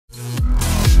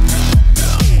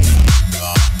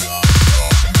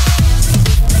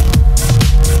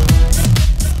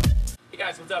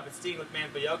routine with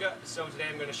manful yoga. So today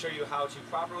I'm going to show you how to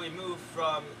properly move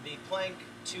from the plank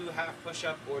to half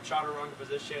push-up or chaturanga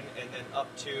position and then up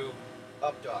to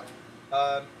up dog.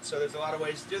 So there's a lot of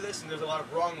ways to do this and there's a lot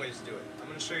of wrong ways to do it. I'm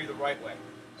going to show you the right way.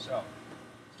 So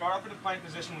start off in a plank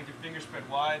position with your fingers spread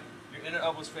wide, your inner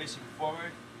elbows facing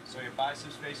forward, so your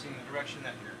biceps facing the direction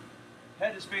that your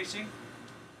head is facing,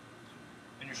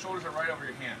 and your shoulders are right over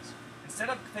your hands. Instead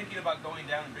of thinking about going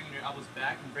down and bringing your elbows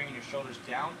back and bringing your shoulders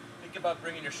down, think about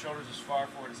bringing your shoulders as far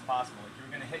forward as possible. Like you're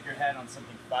going to hit your head on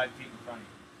something 5 feet in front of you.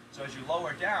 So as you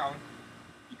lower down,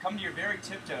 you come to your very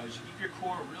tiptoes. You keep your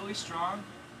core really strong,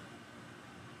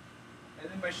 and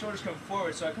then my shoulders come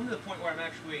forward. So I come to the point where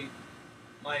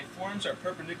my forearms are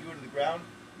perpendicular to the ground,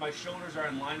 my shoulders are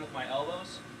in line with my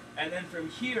elbows, and then from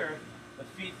here, the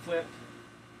feet flip,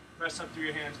 press up through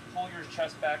your hands, pull your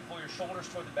chest back, pull your shoulders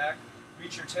toward the back,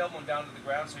 reach your tailbone down to the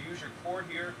ground, so use your core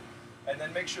here, and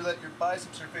then make sure that your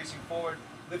biceps are facing forward.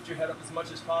 Lift your head up as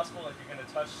much as possible, like you're going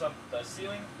to touch the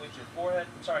ceiling with your forehead,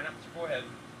 sorry, not with your forehead,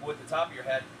 but with the top of your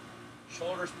head.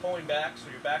 Shoulders pulling back, so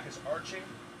your back is arching,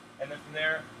 and then from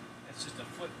there, it's just a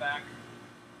foot back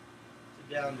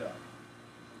to down dog.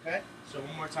 Okay? So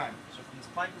one more time. So from this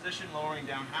plank position, lowering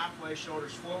down halfway,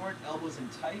 shoulders forward, elbows in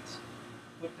tight,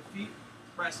 flip the feet,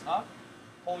 press up,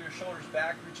 pull your shoulders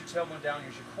back, reach your tailbone down,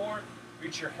 use your core,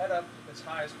 reach your head up as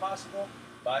high as possible,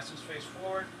 biceps face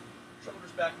forward,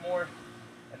 shoulders back more,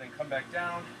 and then come back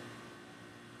down,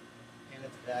 and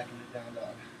it's back into down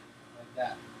dog, like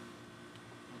that.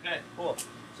 Okay, cool.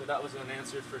 So that was an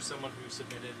answer for someone who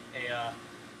submitted a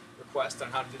request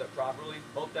on how to do that properly.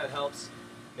 Hope that helps.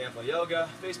 Manful Yoga,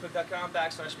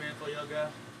 Facebook.com/Manful Yoga.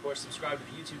 Of course, subscribe to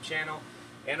the YouTube channel,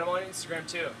 and I'm on Instagram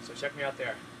too, so check me out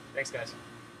there. Thanks, guys.